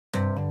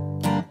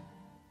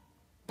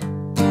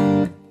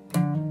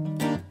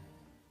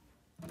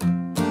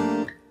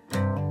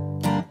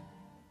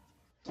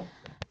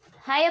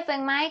Hi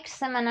Open Mic,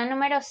 semana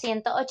número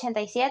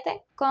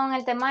 187, con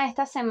el tema de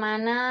esta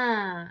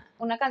semana,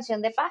 una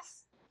canción de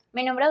paz.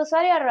 Mi nombre de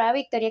usuario,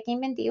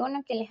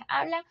 @VictoriaKing21, que les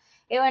habla.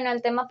 Y bueno,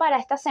 el tema para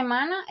esta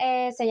semana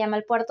se llama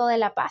El Puerto de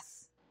la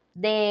Paz,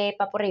 de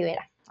Papo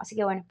Rivera. Así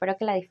que bueno, espero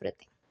que la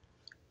disfruten.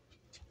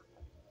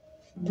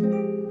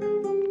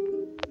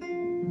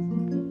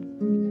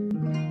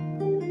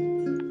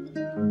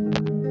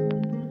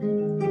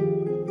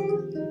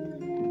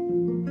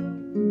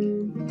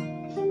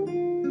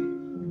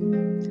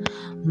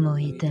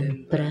 Muy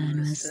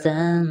temprano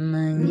esta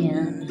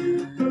mañana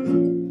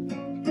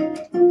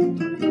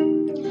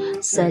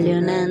salió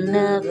una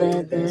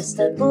nave de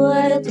este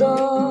puerto.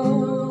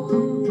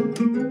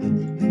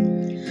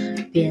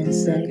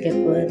 Piensa que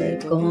puede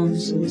con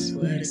sus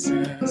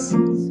fuerzas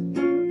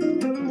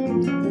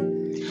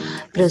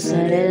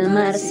cruzar el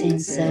mar sin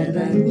ser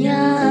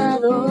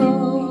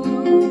dañado.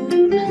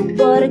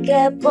 ¿Por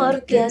qué?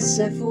 Porque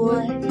se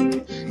fue,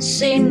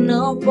 si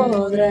no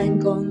podrá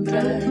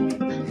encontrar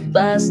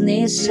paz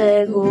ni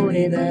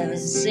seguridad,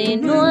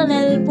 sino en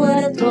el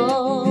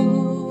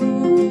puerto.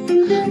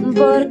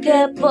 ¿Por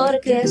qué?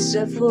 Porque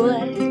se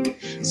fue,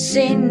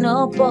 si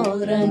no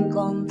podrá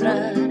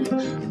encontrar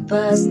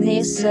paz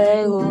ni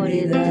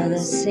seguridad,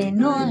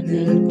 sino en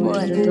el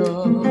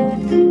puerto.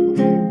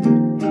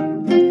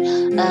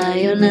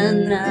 Hay una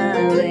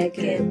nave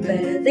que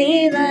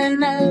perdida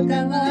en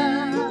alta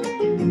mar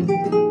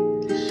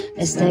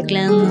está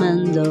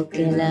clamando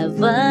que la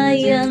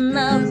vayan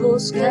a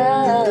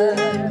buscar,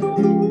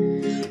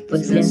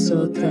 pues le ha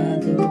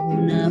azotado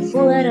una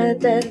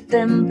fuerte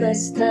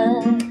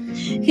tempestad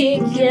y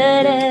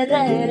quiere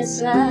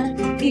regresar,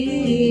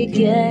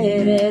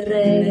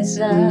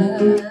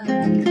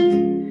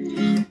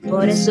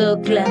 Por eso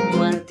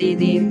clamo a ti,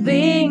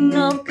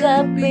 divino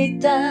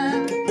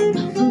capitán,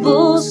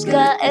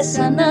 busca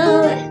esa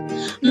nave,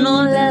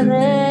 no la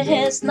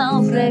dejes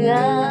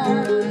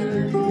naufragar.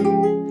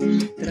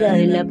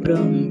 Tráela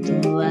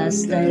pronto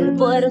hasta el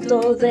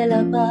puerto de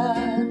la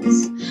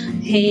paz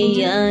y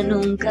ya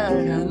nunca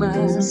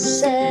jamás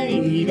se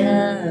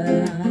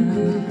irá.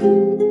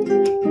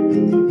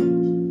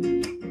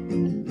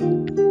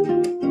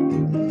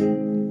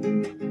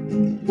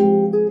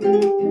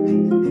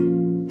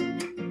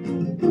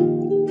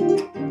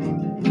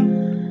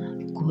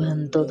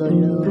 Cuánto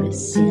dolor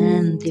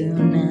siente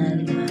un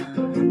alma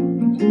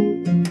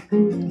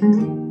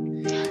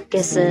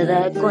que se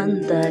da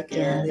cuenta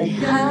que ha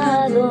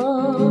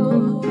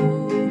dejado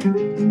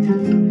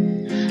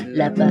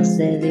la paz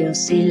de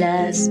Dios y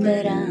la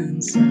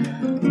esperanza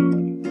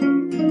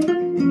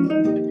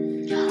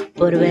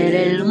por ver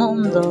el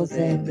mundo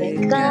de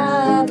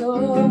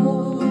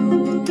pecado.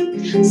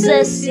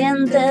 Se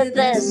siente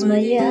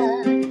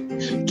desmayar,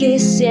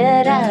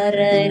 quisiera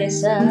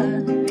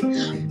regresar,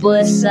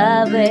 pues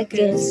sabe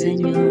que el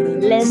Señor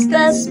le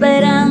está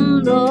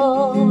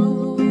esperando.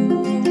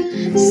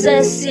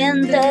 Se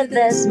siente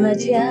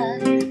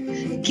desmayar,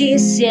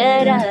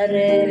 quisiera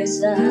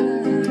regresar,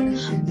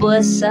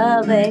 pues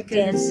sabe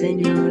que el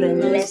Señor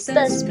le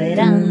está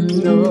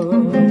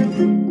esperando.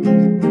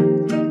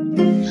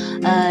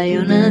 Hay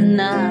una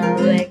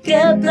nave que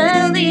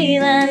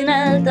perdida en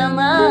alta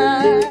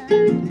mar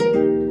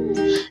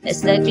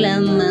está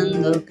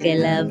clamando que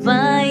la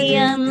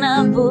vayan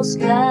a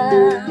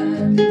buscar,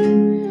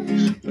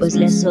 pues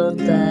le ha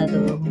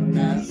azotado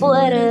una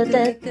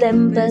fuerte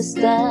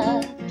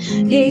tempestad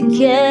y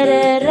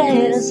quiere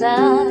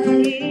regresar,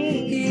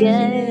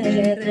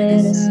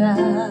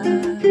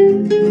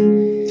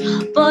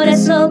 Por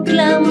eso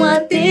clamo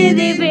a ti,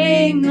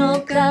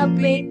 divino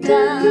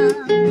capitán,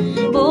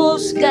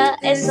 busca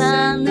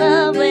esa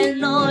nave,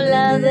 no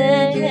la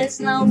dejes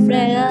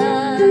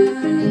naufragar.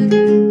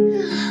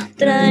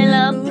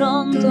 Tráela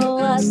pronto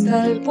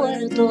hasta el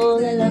puerto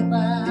de la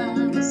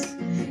paz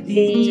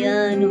y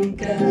ya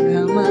nunca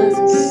jamás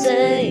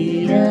se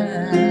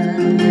irá.